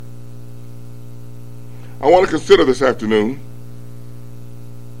I want to consider this afternoon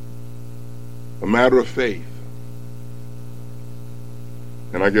a matter of faith.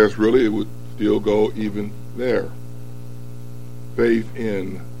 And I guess really it would still go even there. Faith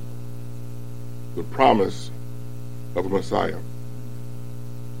in the promise of a Messiah.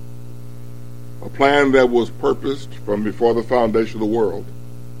 A plan that was purposed from before the foundation of the world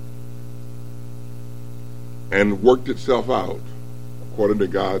and worked itself out according to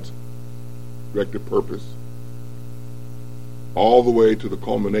God's directed purpose all the way to the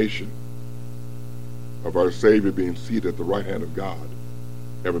culmination of our Savior being seated at the right hand of God,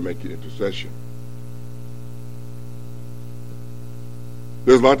 ever making intercession.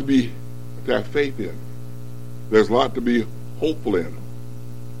 There's a lot to have faith in. There's a lot to be hopeful in.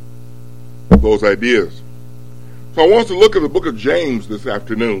 Those ideas. So I want us to look at the book of James this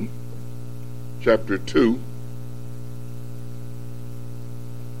afternoon, chapter 2.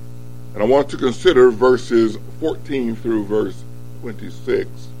 And I want to consider verses 14 through verse 26.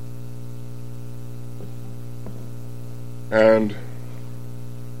 And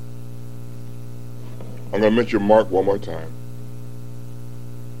I'm going to mention Mark one more time.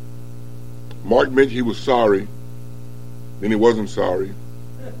 Mark mentioned he was sorry, then he wasn't sorry,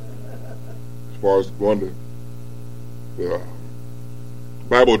 as far as going to the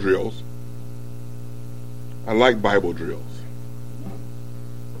Bible drills. I like Bible drills.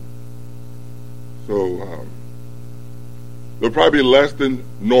 So they'll probably be less than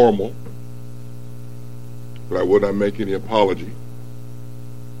normal, but I would not make any apology.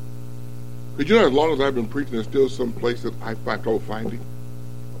 Because you know, as long as I've been preaching, there's still some place that I find trouble finding.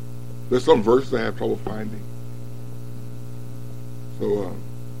 There's some verses I have trouble finding. So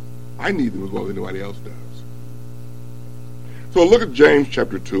I need them as well as anybody else does. So look at James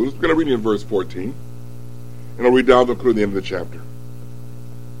chapter 2. It's going to read in verse 14. And I'll read down to the end of the chapter.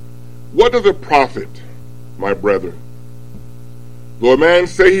 What does it profit, my brethren, though a man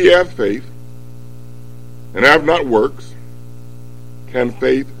say he hath faith, and have not works? Can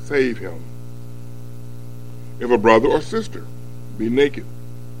faith save him? If a brother or sister be naked,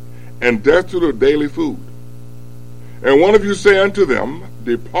 and destitute of daily food, and one of you say unto them,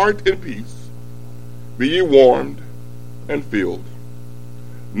 Depart in peace, be ye warmed and filled,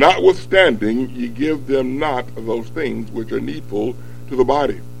 notwithstanding ye give them not those things which are needful to the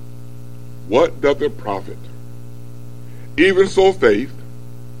body, what doth it profit? Even so faith,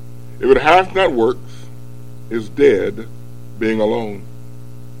 if it hath not works, is dead, being alone.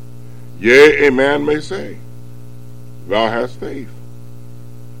 Yea, a man may say, Thou hast faith,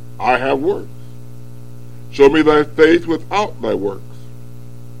 I have works. Show me thy faith without thy works,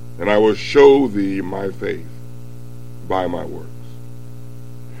 and I will show thee my faith by my works.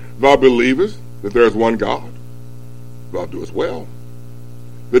 Thou believest that there is one God, thou doest well.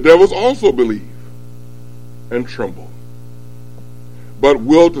 The devils also believe and tremble. But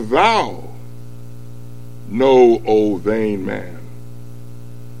wilt thou know, O vain man,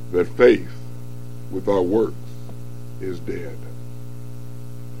 that faith without works is dead?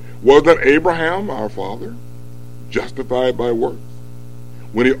 Was not Abraham, our father, justified by works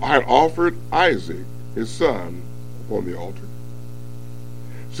when he had offered Isaac, his son, upon the altar?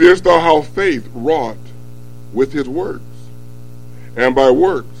 Seest thou how faith wrought with his works? And by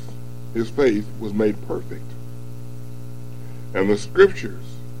works his faith was made perfect. And the scriptures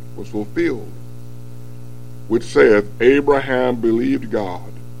was fulfilled, which saith, Abraham believed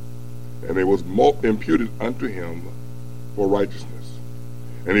God, and it was imputed unto him for righteousness,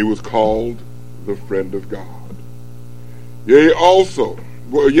 and he was called the friend of God. Yea,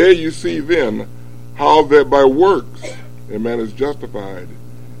 you see then how that by works a man is justified,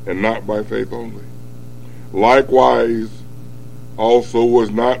 and not by faith only. Likewise also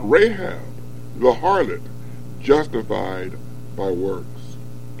was not Rahab the harlot justified by works,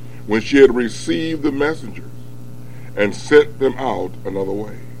 when she had received the messengers and sent them out another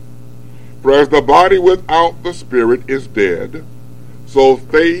way? For as the body without the spirit is dead, so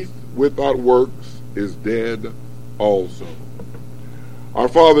faith without works is dead also. Our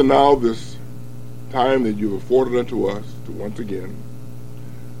Father, now this time that you have afforded unto us to once again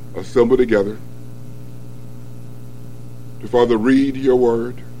assemble together to, Father, read your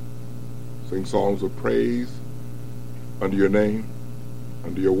word, sing songs of praise under your name,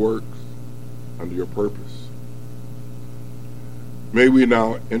 under your works, under your purpose. May we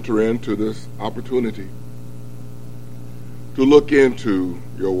now enter into this opportunity to look into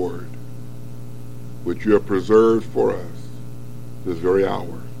your word, which you have preserved for us this very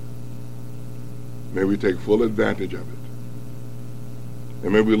hour. May we take full advantage of it.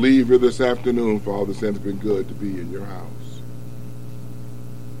 And may we leave here this afternoon, Father, saying it's been good to be in your house.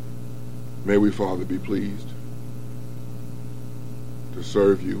 May we, Father, be pleased to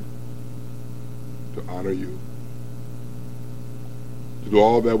serve you, to honor you, to do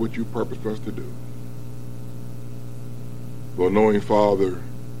all that which you purpose for us to do. Though knowing, Father,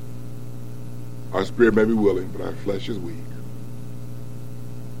 our spirit may be willing, but our flesh is weak,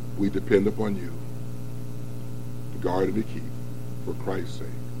 we depend upon you to guard and to keep for Christ's sake.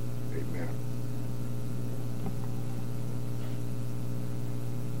 Amen.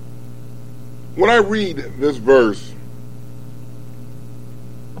 When I read this verse,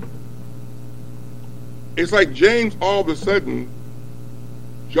 it's like James all of a sudden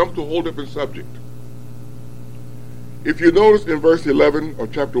jumped to a whole different subject. If you notice in verse 11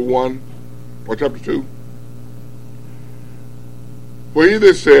 of chapter 1 or chapter 2, for he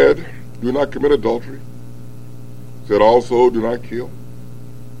that said, do not commit adultery, said also, do not kill.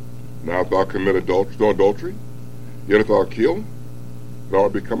 Now if thou commit adultery, yet if thou kill, thou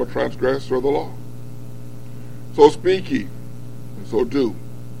art become a transgressor of the law. So speak ye, and so do,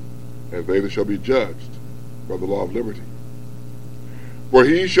 as they that shall be judged by the law of liberty. For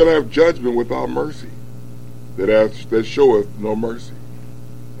he shall have judgment without mercy, that showeth no mercy,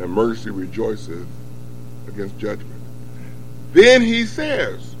 and mercy rejoiceth against judgment. Then he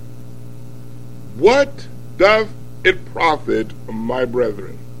says, what doth it profit, my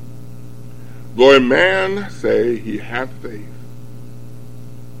brethren, though a man say he hath faith,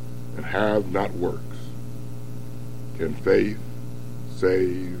 and have not works? Can faith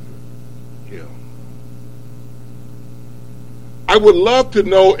save him? I would love to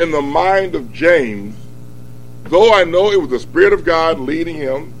know in the mind of James, though I know it was the Spirit of God leading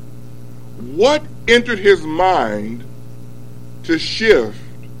him, what entered his mind to shift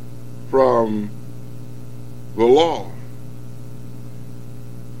from the law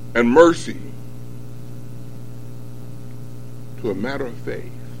and mercy to a matter of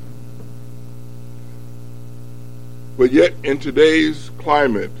faith. But yet in today's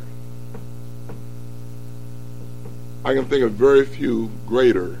climate, I can think of very few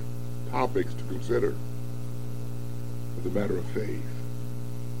greater topics to consider for the matter of faith.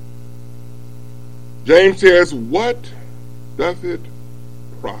 James says, what doth it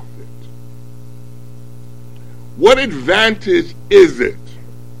profit? What advantage is it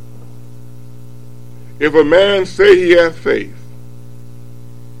if a man say he hath faith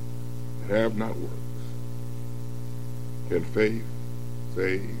and have not works? Can faith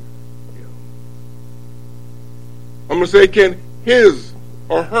save him? I'm going to say, can his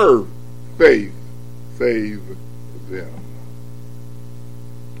or her faith save them?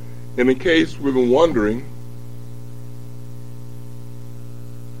 And in case we've been wondering,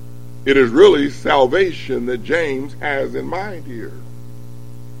 it is really salvation that James has in mind here.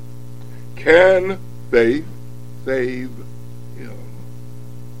 Can faith save him?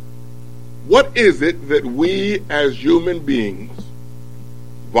 What is it that we as human beings,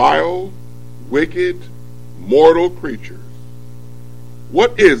 vile, wicked, mortal creatures,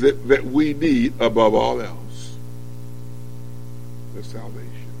 what is it that we need above all else? The salvation.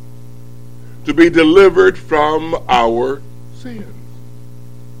 To be delivered from our sins.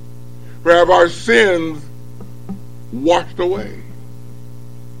 To have our sins washed away.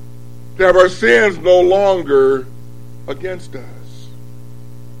 To have our sins no longer against us.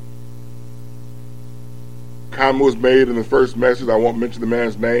 Comment was made in the first message. I won't mention the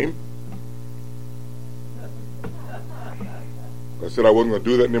man's name. I said I wasn't going to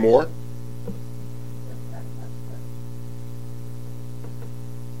do that anymore.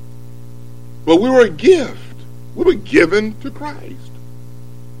 But we were a gift. We were given to Christ.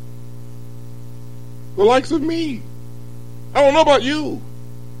 The likes of me. I don't know about you.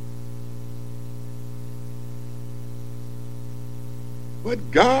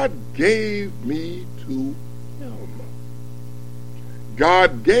 But God gave me to him.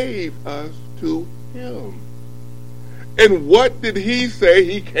 God gave us to him. And what did he say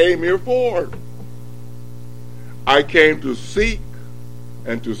he came here for? I came to seek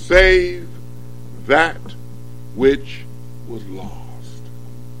and to save that which was lost.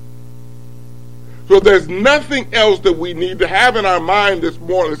 So there's nothing else that we need to have in our mind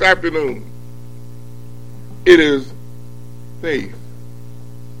this afternoon. It is faith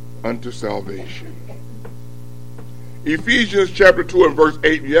unto salvation. Ephesians chapter 2 and verse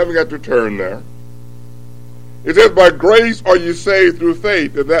 8, you haven't got to turn there. It says, by grace are you saved through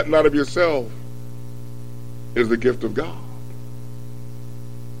faith, and that not of yourself. It is the gift of God.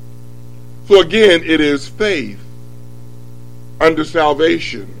 So again, it is faith unto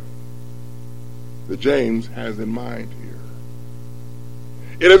salvation that James has in mind here.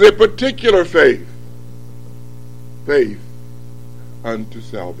 It is a particular faith. Faith unto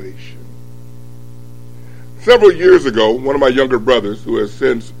salvation. Several years ago, one of my younger brothers, who has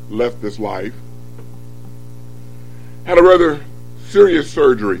since left this life, had a rather serious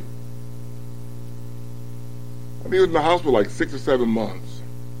surgery. I think he was in the hospital like 6 or 7 months.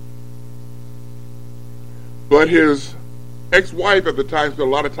 But his ex-wife at the time spent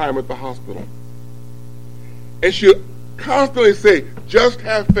a lot of time at the hospital. And she would constantly say, just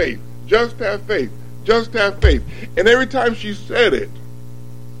have faith, just have faith, just have faith. And every time she said it,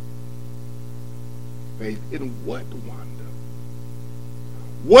 faith in what, Wanda?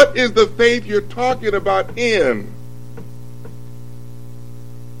 What is the faith you're talking about in?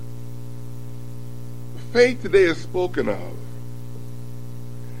 Faith today is spoken of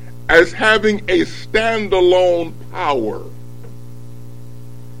as having a standalone power.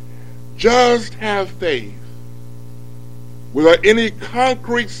 Just have faith without any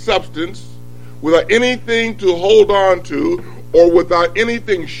concrete substance, without anything to hold on to, or without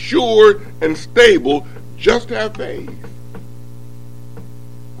anything sure and stable. Just have faith.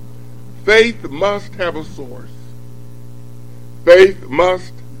 Faith must have a source. Faith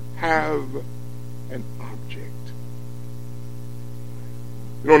must have an object.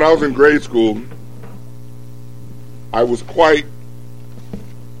 You know, when I was in grade school, I was quite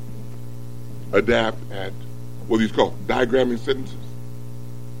adept at what these called diagramming sentences.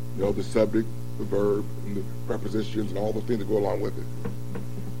 You know, the subject, the verb, and the prepositions, and all the things that go along with it.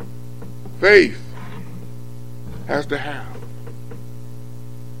 Faith has to have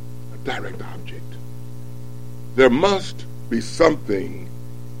a direct object. There must be something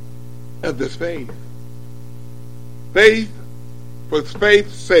of this faith. Faith, for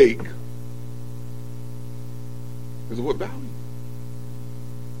faith's sake, is of what value?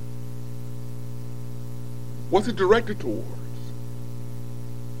 What's it directed towards?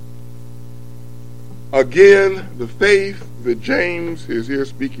 Again, the faith that James is here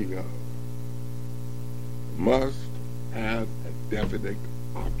speaking of must have a definite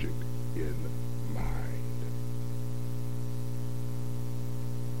object in mind.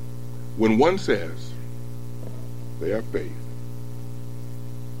 When one says they have faith,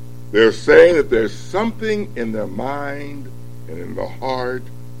 they're saying that there's something in their mind and in their heart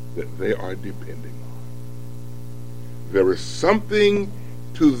that they are depending on. There is something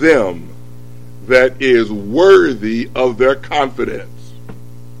to them that is worthy of their confidence.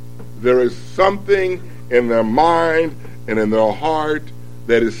 There is something in their mind and in their heart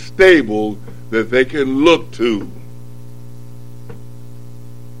that is stable that they can look to.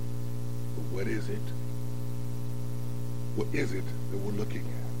 But what is it? What is it that we're looking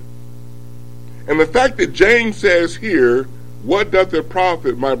at? And the fact that James says here, what doth it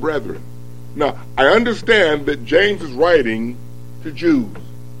profit, my brethren? Now, I understand that James is writing to Jews.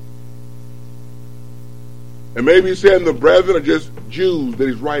 And maybe he's saying the brethren are just Jews that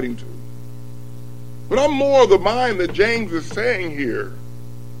he's writing to. But I'm more of the mind that James is saying here.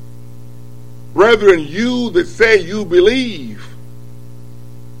 Brethren, you that say you believe,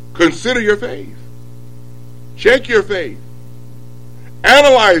 consider your faith. Check your faith.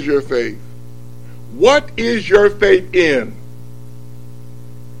 Analyze your faith. What is your faith in?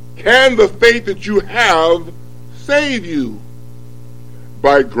 Can the faith that you have save you?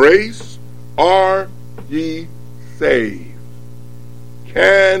 By grace are ye saved.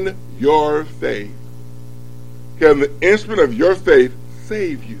 Can your faith, can the instrument of your faith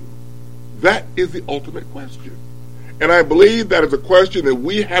save you? That is the ultimate question. And I believe that is a question that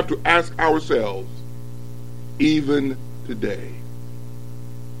we have to ask ourselves even today,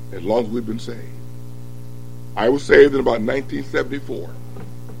 as long as we've been saved. I was saved in about 1974.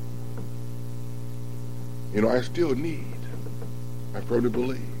 You know, I still need, I firmly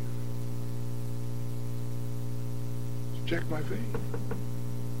believe, to check my faith.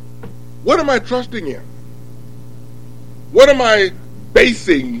 What am I trusting in? What am I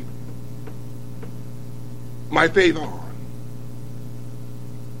basing my faith on?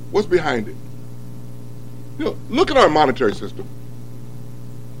 What's behind it? You know, look at our monetary system.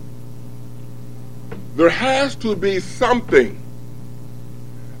 There has to be something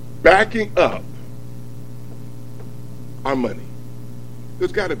backing up our money.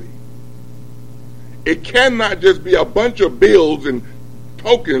 There's got to be. It cannot just be a bunch of bills and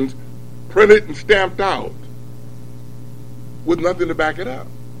tokens printed and stamped out with nothing to back it up.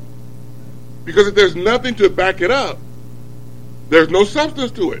 Because if there's nothing to back it up, there's no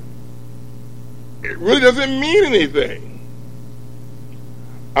substance to it. It really doesn't mean anything.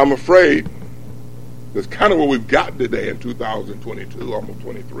 I'm afraid that's kind of where we've gotten today in 2022, almost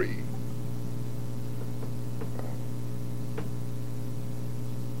 23.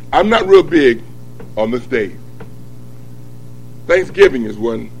 I'm not real big on this day. Thanksgiving is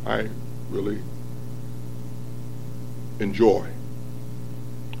when I really and joy.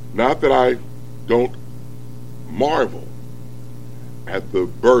 Not that I don't marvel at the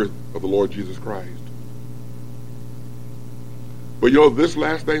birth of the Lord Jesus Christ. But this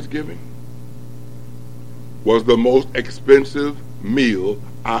last Thanksgiving was the most expensive meal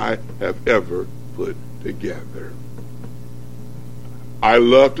I have ever put together. I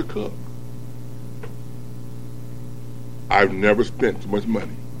love to cook. I've never spent so much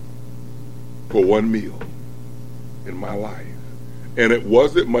money for one meal in my life. And it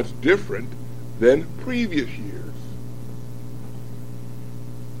wasn't much different than previous years.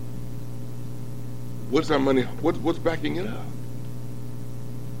 What's our money? What's backing it up?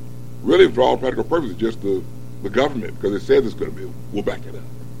 Really, for all practical purposes, just the government, because it says it's going to be, will back it up.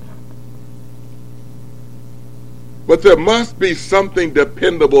 But there must be something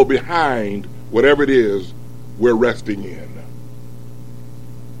dependable behind whatever it is we're resting in.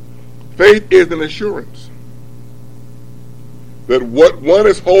 Faith is an assurance that what one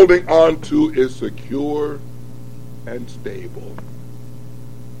is holding on to is secure and stable.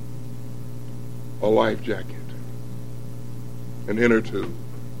 A life jacket, an inner tube,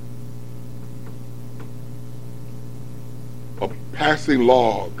 a passing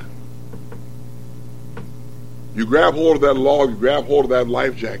log. You grab hold of that log, you grab hold of that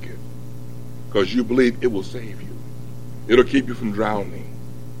life jacket, because you believe it will save you. It'll keep you from drowning.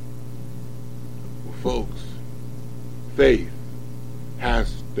 Well, folks, faith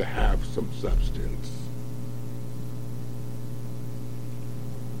has to have some substance.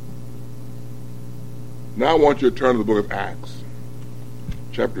 Now I want you to turn to the book of Acts,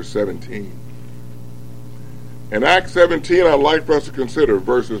 chapter 17. In Acts 17, I'd like for us to consider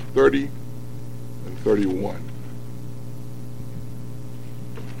verses 30 and 31.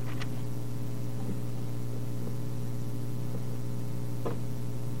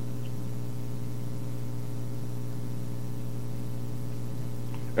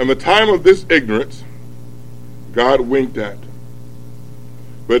 And the time of this ignorance God winked at,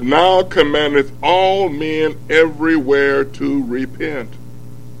 but now commandeth all men everywhere to repent.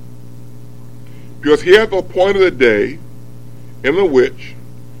 Because he hath appointed a day in the which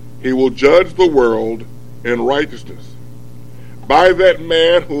he will judge the world in righteousness by that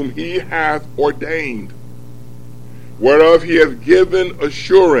man whom he hath ordained, whereof he hath given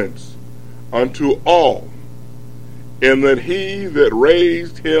assurance unto all, in that he hath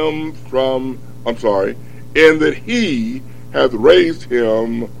raised him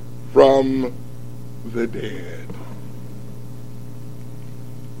from the dead.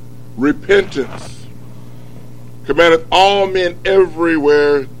 Repentance commandeth all men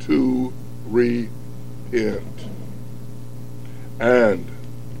everywhere to repent and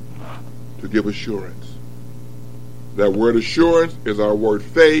to give assurance. That word assurance is our word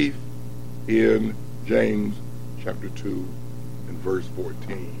faith in James chapter 2 and verse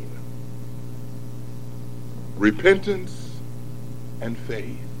 14. Repentance and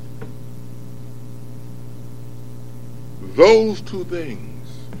faith. Those two things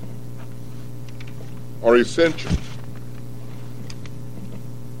are essential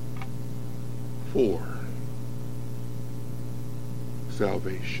for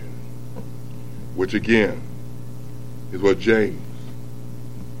salvation, which again is what James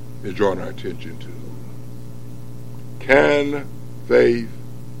is drawing our attention to. Can faith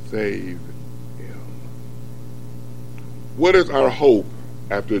save him? What is our hope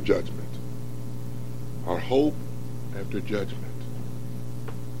after judgment? Our hope after judgment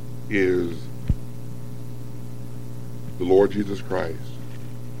is the Lord Jesus Christ,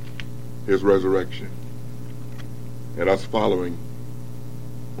 his resurrection, and us following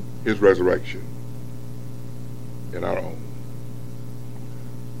his resurrection in our own.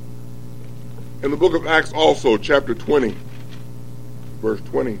 In the book of Acts also, chapter 20, verse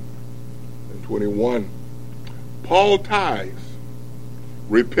 20 and 21, Paul ties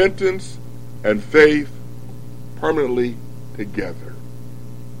repentance and faith permanently together.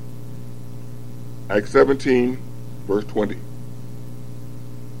 Acts 17, verse 20.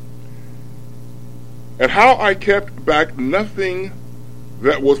 And how I kept back nothing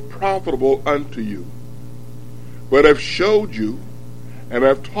that was profitable unto you, but have showed you and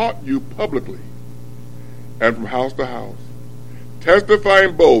have taught you publicly, and from house to house,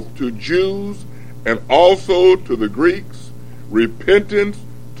 testifying both to Jews and also to the Greeks, repentance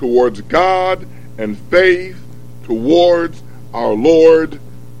towards God and faith towards our Lord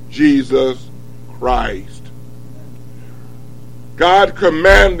Jesus Christ. God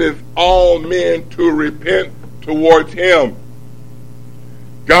commandeth all men to repent towards him.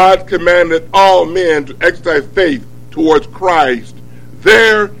 God commandeth all men to exercise faith towards Christ.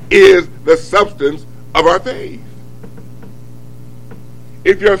 There is the substance of our faith.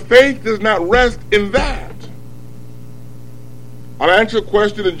 if your faith does not rest in that, I'll answer a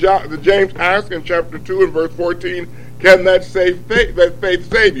question that James asked in chapter 2 and verse 14. Can that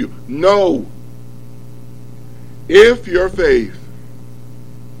faith save you? No. If your faith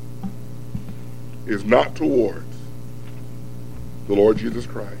is not towards the Lord Jesus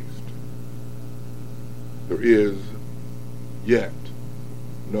Christ, there is yet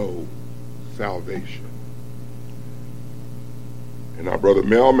no salvation. And now Brother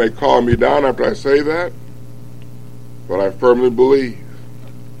Mel may call me down after I say that, but I firmly believe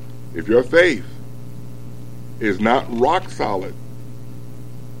if your faith is not rock solid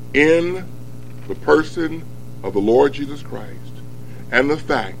in the person of the Lord Jesus Christ and the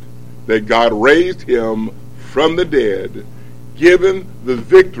fact that God raised him from the dead, given the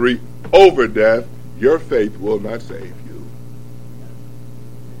victory over death, your faith will not save you.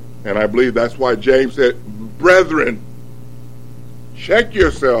 And I believe that's why James said, brethren, check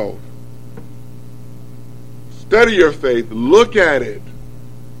yourself. Study your faith. Look at it.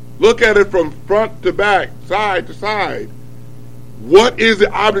 Look at it from front to back, side to side. What is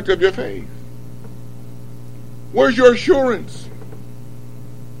the object of your faith? Where's your assurance?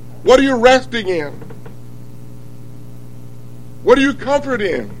 What are you resting in? What are you comfort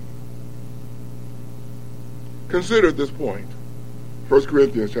in? Consider at this point 1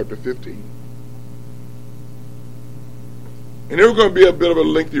 Corinthians chapter 15. And here we're going to be a bit of a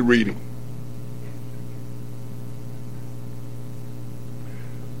lengthy reading.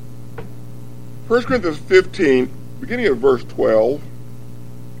 First Corinthians 15, beginning at verse 12.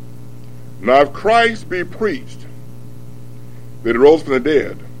 Now if Christ be preached that he rose from the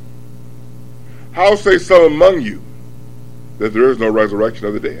dead, how say some among you that there is no resurrection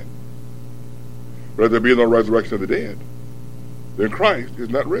of the dead? But if there be no resurrection of the dead, then Christ is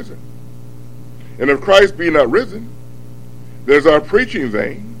not risen. And if Christ be not risen, then is our preaching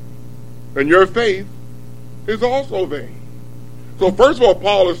vain, and your faith is also vain. So first of all,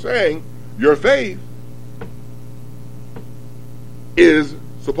 Paul is saying, your faith is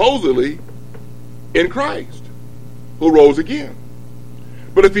supposedly in Christ, who rose again.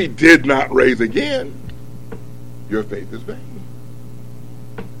 But if he did not raise again, your faith is vain.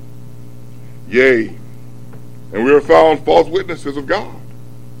 Yea, and we are found false witnesses of God,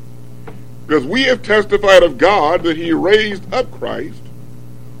 because we have testified of God that he raised up Christ,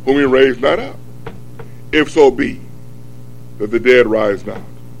 whom he raised not up, if so be that the dead rise not.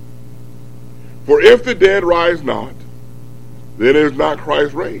 For if the dead rise not, then is not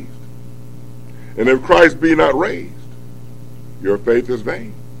Christ raised. And if Christ be not raised, your faith is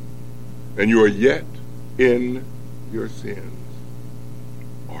vain, and you are yet in your sins.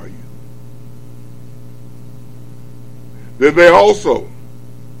 Are you? Then they also,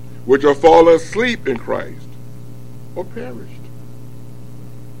 which are fallen asleep in Christ, are perished.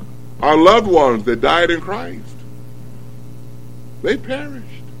 Our loved ones that died in Christ, they perished.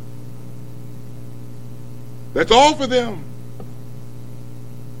 That's all for them,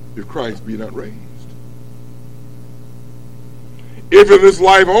 if Christ be not raised. If in this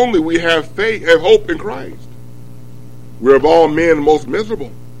life only we have faith, have hope in Christ, we are of all men most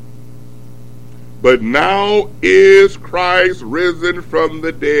miserable. But now is Christ risen from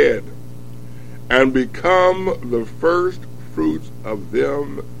the dead, and become the first fruits of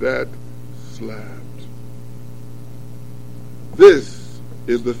them that slept. This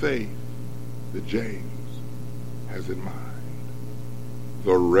is the faith that James has in mind.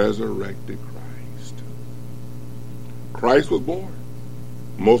 The resurrected Christ. Christ was born.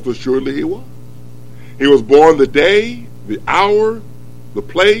 Most assuredly he was. He was born the day, the hour, the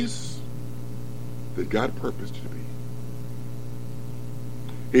place that God purposed to be.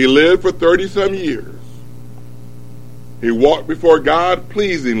 He lived for 30-some years. He walked before God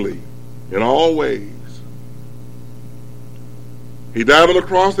pleasingly in all ways. He died on the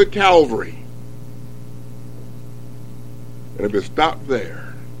cross at Calvary. And if it stopped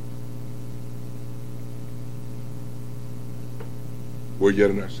there, we're yet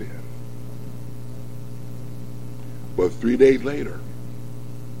in our sin. But 3 days later,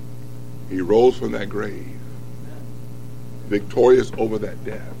 he rose from that grave, victorious over that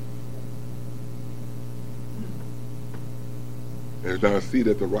death. And is now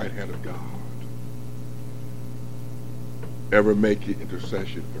seated at the right hand of God, ever making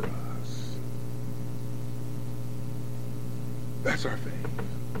intercession for us. That's our faith.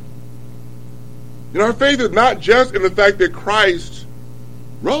 You know, our faith is not just in the fact that Christ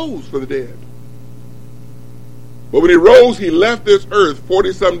rose from the dead. But when he rose, he left this earth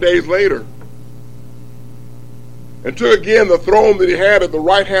 40-some days later and took again the throne that he had at the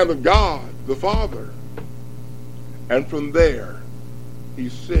right hand of God, the Father. And from there, he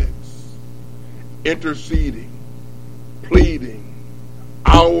sits, interceding, pleading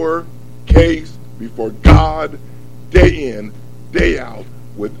our case before God day in, day out,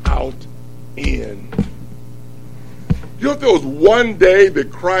 without end. You know, if there was one day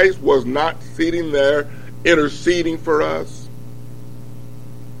that Christ was not sitting there interceding for us,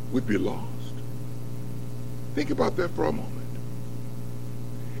 we'd be lost. Think about that for a moment.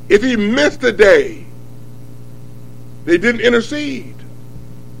 If he missed a day, they didn't intercede,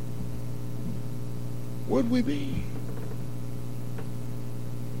 where'd we be?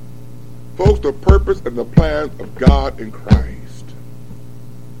 Folks, the purpose and the plans of God in Christ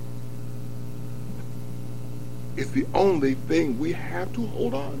is the only thing we have to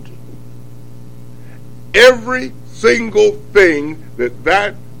hold on to. Every single thing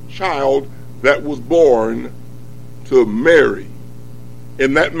that child that was born to Mary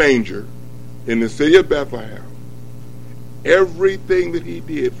in that manger in the city of Bethlehem, everything that he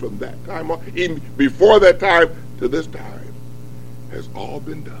did from that time on, even before that time to this time, has all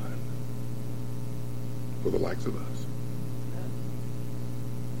been done for the likes of us.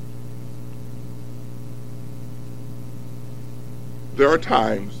 There are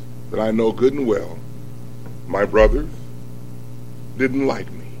times that I know good and well my brothers didn't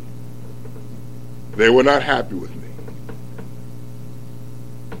like me. They were not happy with me.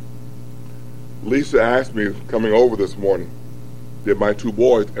 Lisa asked me coming over this morning, did my two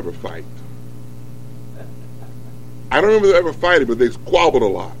boys ever fight? I don't remember them ever fighting, but they squabbled a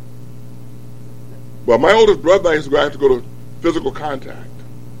lot. Well, my oldest brother and I used to have to go to physical contact.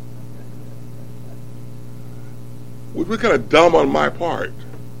 Which was kind of dumb on my part.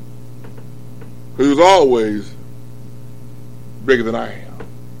 Because he was always bigger than I am,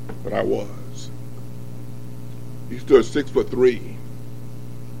 than I was. He stood 6'3".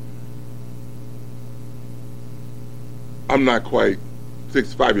 I'm not quite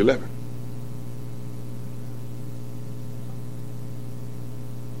 6'5", 11".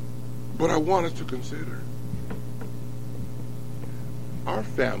 But I want us to consider our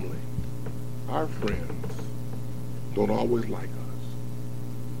family, our friends, don't always like us.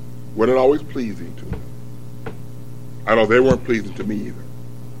 We're not always pleasing to them. I know they weren't pleasing to me either.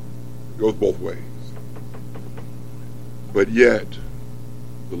 It goes both ways. But yet,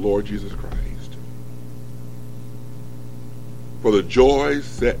 the Lord Jesus Christ, for the joy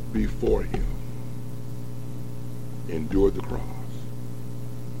set before him, endured the cross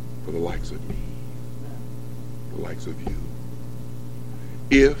for the likes of me, the likes of you.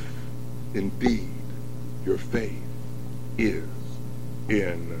 If indeed your faith is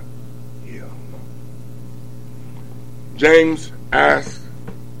in him. James asks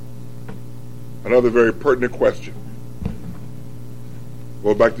another very pertinent question.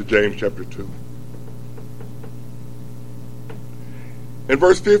 Go back to James chapter 2. In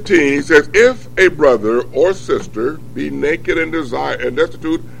verse 15, he says, if a brother or sister be naked and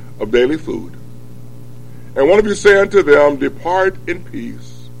destitute of daily food, and one of you say unto them, depart in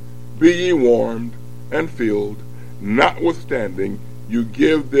peace, be ye warmed and filled, notwithstanding you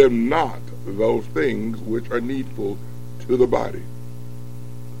give them not those things which are needful to the body,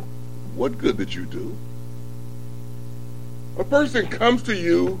 what good did you do? A person comes to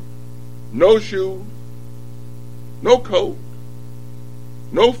you, no shoes, no coat,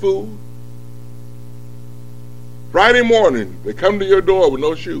 no food. Friday morning, they come to your door with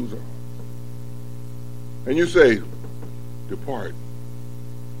no shoes on. And you say, depart,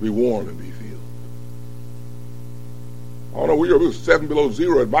 be warm and be filled. I don't know, it was 7 below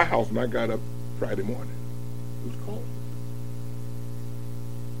zero at my house when I got up Friday morning. It was cold.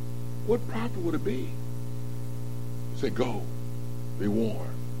 What profit would it be? Say, go, be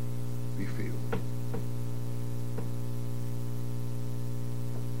warm, be filled.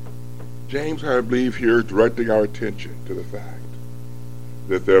 James, I believe, here is directing our attention to the fact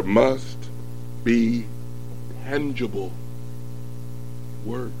that there must be tangible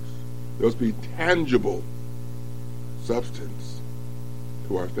works. There must be tangible substance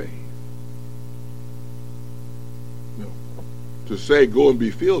to our faith. You know, to say go and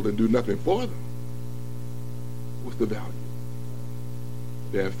be filled and do nothing for them, what's the value?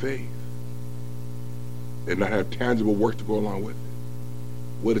 They have faith and not have tangible work to go along with it.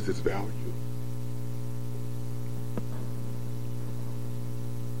 What is its value?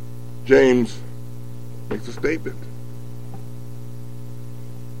 James makes a statement.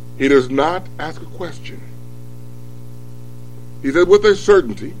 He does not ask a question. He said with a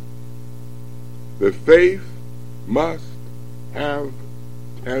certainty that faith must have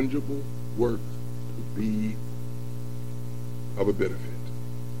tangible works to be of a benefit.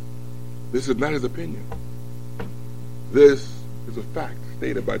 This is not his opinion. This is a fact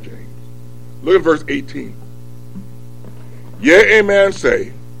stated by James. Look at verse 18. Yea, a man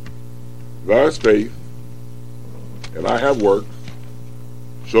say, thou hast faith, and I have works.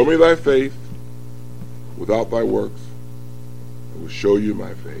 Show me thy faith without thy works, and will show you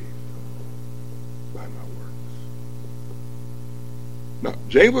my faith by my works. Now,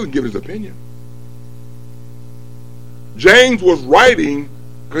 James wasn't giving his opinion. James was writing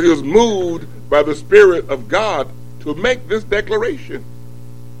because he was moved by the Spirit of God to make this declaration.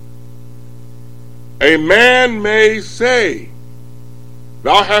 A man may say,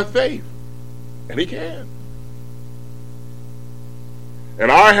 thou hast faith, and he can.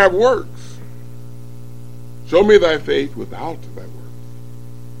 And I have works. Show me thy faith without thy works,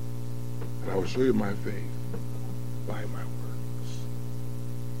 and I will show you my faith by my works.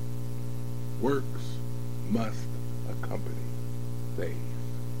 Works must accompany faith.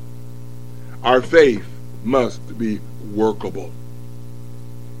 Our faith must be workable.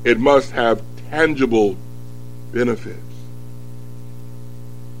 It must have tangible benefits.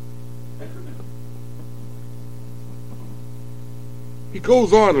 He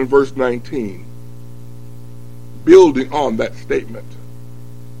goes on in verse 19, building on that statement.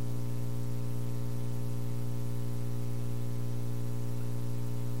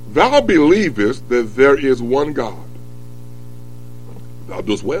 Thou believest that there is one God. Thou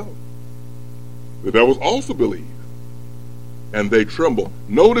doest well. The devils also believe, and they tremble.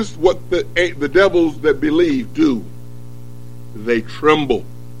 Notice what the devils that believe do. They tremble.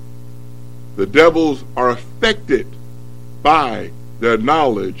 The devils are affected by their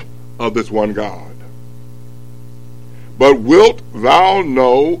knowledge of this one God. But wilt thou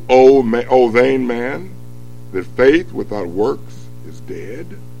know, O vain man, that faith without works is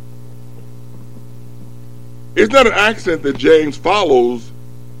dead? It's not an accident that James follows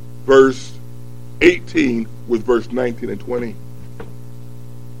verse 18 with verse 19 and 20.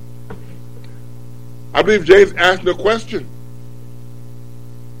 I believe James asked a question.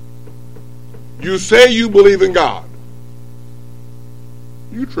 You say you believe in God.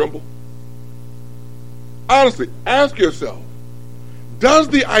 You tremble. Honestly, ask yourself, does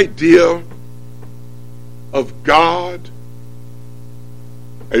the idea of God,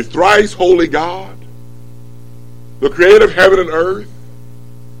 a thrice holy God, the creator of heaven and earth,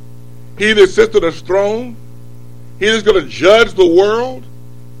 he that sits on his throne, he that's going to judge the world,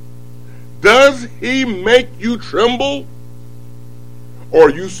 does he make you tremble? Or are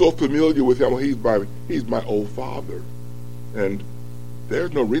you so familiar with him? Well, he's my old father, and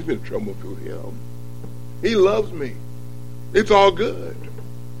there's no reason to tremble through him. He loves me. It's all good.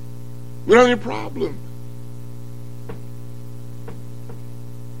 We don't have any problem.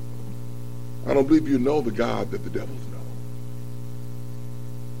 I don't believe you know the God that the devils know.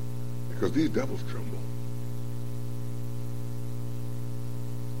 Because these devils tremble.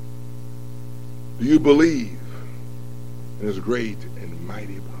 Do you believe in his great and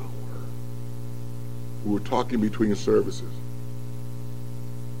mighty power? We were talking between services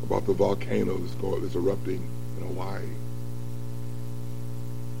about the volcano that's erupting in Hawaii.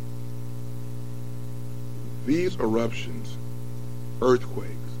 These eruptions,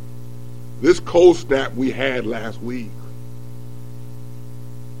 earthquakes, this cold snap we had last week,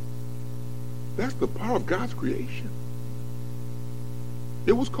 that's the power of God's creation.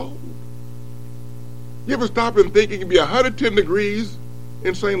 It was cold. You ever stop and think it can be 110 degrees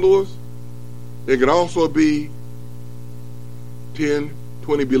in St. Louis? It can also be 10,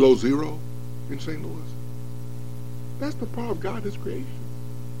 20 below zero in St. Louis. That's the power of God, his creation.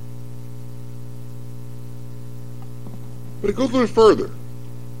 But it goes a little further.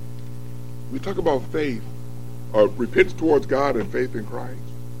 We talk about faith, or repentance towards God and faith in Christ.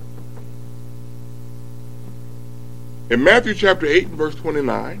 In Matthew chapter 8 and verse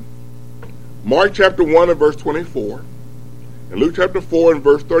 29, Mark chapter 1 and verse 24, and Luke chapter 4 and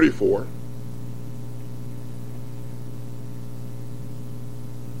verse 34,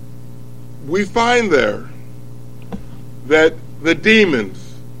 we find there that the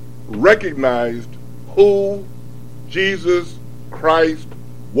demons recognized who Jesus Christ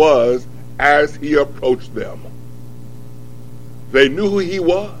was as he approached them. They knew who he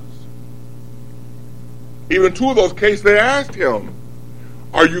was. Even in two of those cases, they asked him,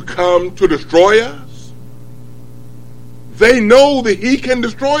 are you come to destroy us? They know that he can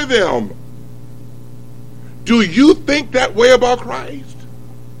destroy them. Do you think that way about Christ?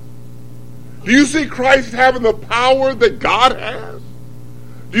 Do you see Christ having the power that God has?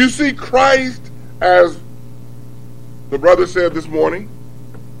 Do you see Christ, as the brother said this morning,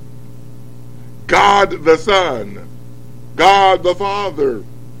 God the Son, God the Father?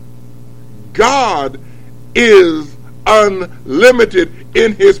 God is unlimited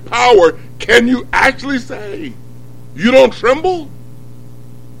in his power, can you actually say you don't tremble?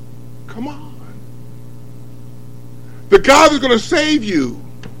 Come on. The God that's going to save you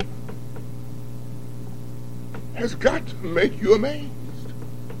has got to make you amazed.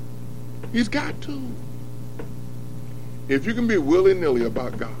 He's got to. If you can be willy-nilly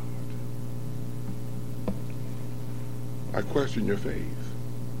about God, I question your faith.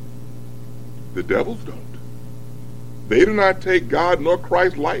 The devils don't. They do not take God nor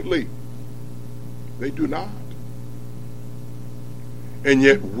Christ lightly. They do not. And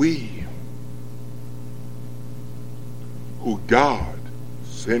yet we, who God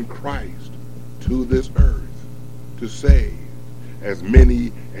sent Christ to this earth to save as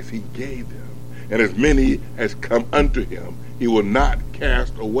many as he gave them, and as many as come unto him, he will not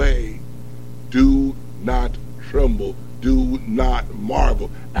cast away. Do not tremble. Do not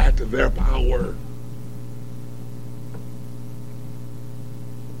marvel at their power.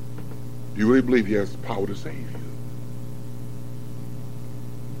 Do you really believe he has the power to save you?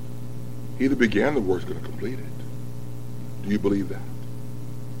 He that began the work is going to complete it. Do you believe that?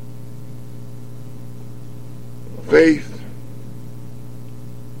 Faith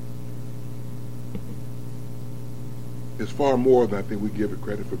is far more than I think we give it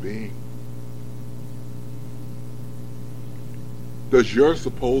credit for being. Does your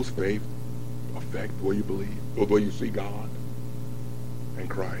supposed faith affect the way you believe, or the way you see God and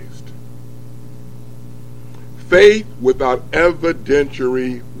Christ? Faith without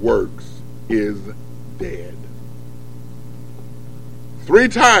evidentiary works is dead. 3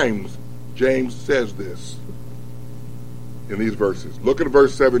 times James says this in these verses. Look at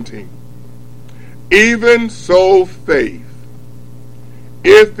verse 17. Even so faith,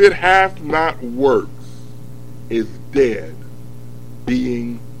 if it hath not works, is dead,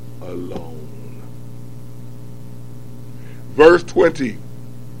 being alone. Verse 20.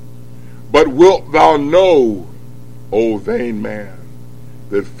 But wilt thou know, O vain man,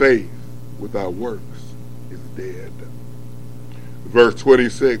 that faith without works is dead. Verse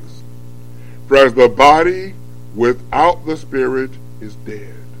 26. For as the body without the spirit is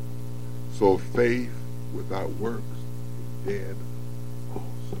dead, so faith without works is dead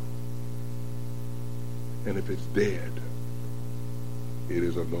also. And if it's dead, it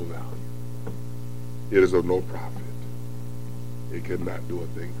is of no value. It is of no profit. It cannot do a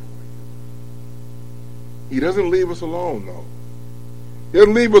thing for you. He doesn't leave us alone, though. He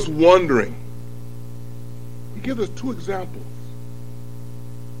doesn't leave us wondering. He gives us 2 examples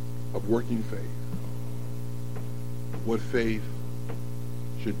of working faith. What faith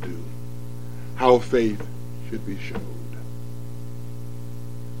should do. How faith should be showed.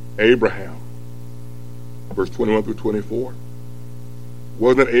 Abraham, verse 21 through 24.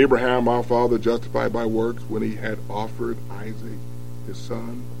 Wasn't Abraham our father justified by works when he had offered Isaac, his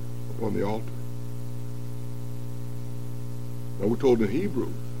son, upon the altar? Now we're told in Hebrews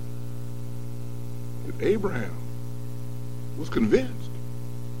that Abraham was convinced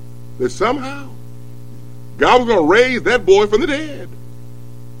that somehow God was going to raise that boy from the dead.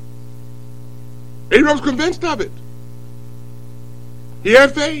 Abraham was convinced of it. He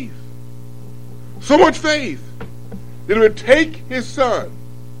had faith. So much faith that he would take his son,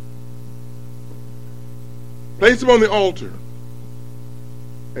 place him on the altar,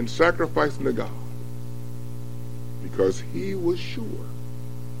 and sacrifice him to God. Because he was sure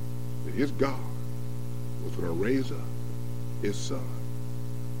that his God was going to raise up his son.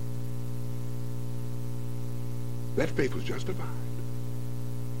 That faith was justified.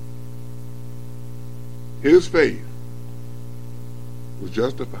 His faith was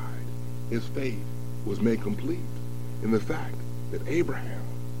justified. His faith was made complete in the fact that Abraham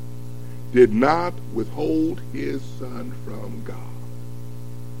did not withhold his son from God,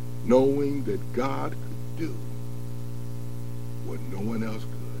 knowing that God could do what no one else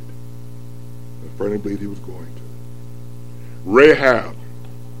could. I firmly believe he was going to. Rahab,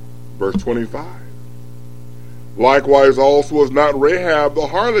 verse 25. Likewise also was not Rahab the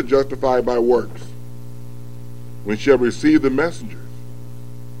harlot justified by works, when she had received the messengers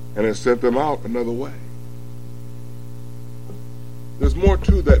and had sent them out another way. There's more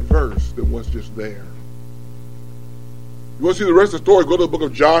to that verse than what's just there. You want to see the rest of the story? Go to the book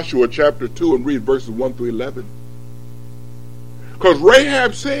of Joshua, chapter 2, and read verses 1 through 11. Because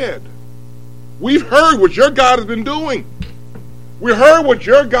Rahab said, we've heard what your God has been doing. We heard what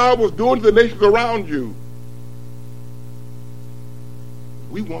your God was doing to the nations around you.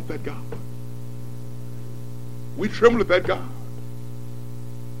 We want that God. We tremble at that God.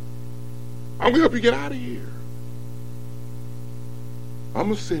 I'm going to help you get out of here. I'm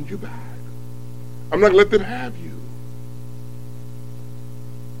going to send you back. I'm not going to let them have you.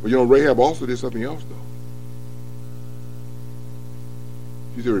 But Rahab also did something else, though.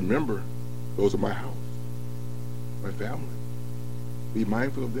 She said, remember, those are my house, my family. Be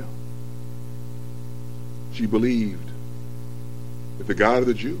mindful of them. She believed that the God of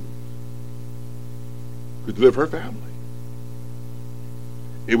the Jews could deliver her family.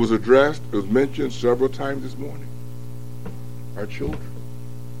 It was addressed, it was mentioned several times this morning. Our children,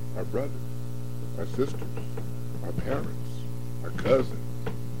 our brothers, our sisters, our parents, our cousins,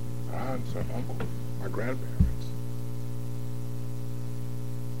 our aunts, our uncles, our grandparents.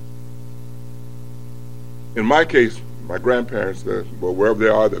 In my case, my grandparents, well, wherever they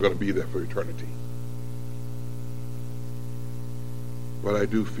are, they're going to be there for eternity. But I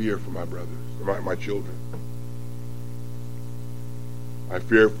do fear for my brothers, my children. I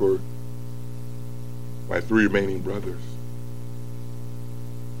fear for my 3 remaining brothers.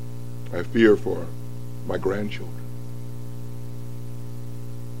 I fear for my grandchildren.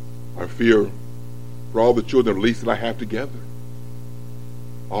 I fear for all the children, at least that I have together.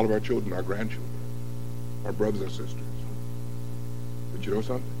 All of our children, our grandchildren, our brothers and sisters. But you know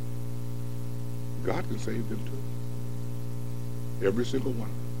something? God can save them too. Every single one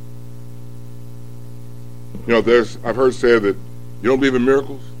of them. I've heard said that you don't believe in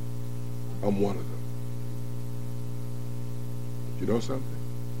miracles? I'm one of them. But you know something?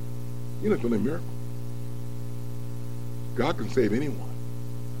 You're not doing a miracle. God can save anyone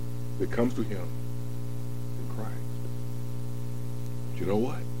that comes to him in Christ. But you know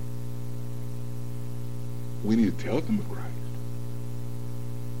what? We need to tell them of Christ.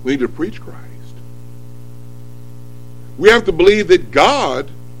 We need to preach Christ. We have to believe that God,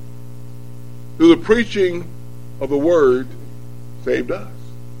 through the preaching of the Word, saved us.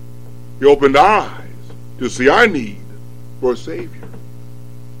 He opened our eyes to see our need for a Savior.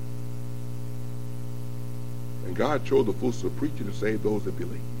 And God chose the fools of preaching to save those that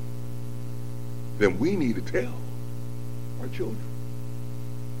believe. Then we need to tell our children,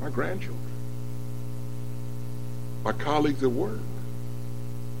 our grandchildren, our colleagues at work.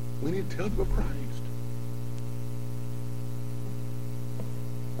 We need to tell them of Christ.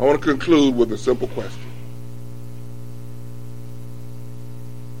 I want to conclude with a simple question.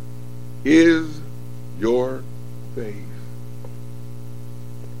 Is your faith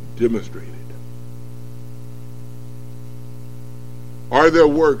demonstrated? Are there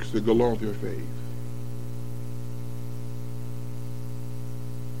works that go along with your faith?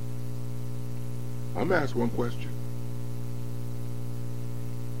 I'm going to ask one question.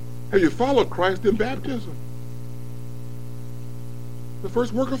 Have you followed Christ in baptism? The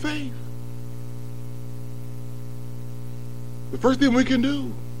first work of faith. The first thing we can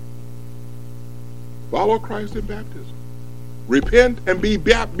do. Follow Christ in baptism. Repent and be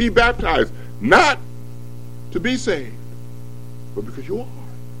baptized. Not to be saved, but because you are.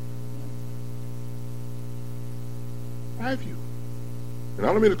 Have you? And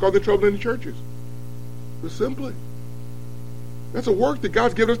I don't mean to cause the trouble in the churches. But simply, that's a work that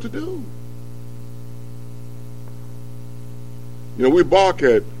God's given us to do. We balk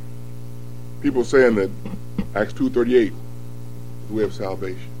at people saying that Acts 2:38 is the way of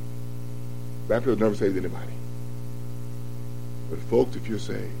salvation. Baptism never saves anybody. But folks, if you're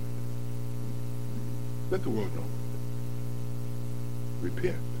saved, let the world know it.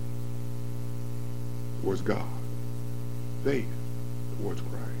 Repent towards God. Faith towards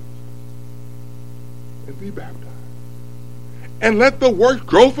Christ. And be baptized. And let the work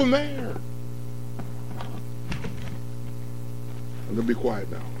grow from there. I'm going to be quiet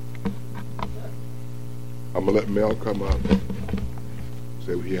now. I'm going to let Mel come up and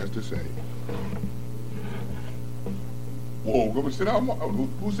say what he has to say. Whoa, go and sit down.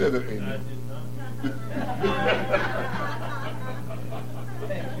 Who said that? Amen. I did not.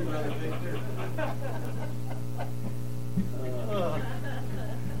 Thank you, Brother Victor.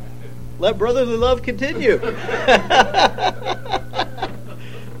 Let brotherly love continue.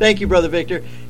 Thank you, Brother Victor.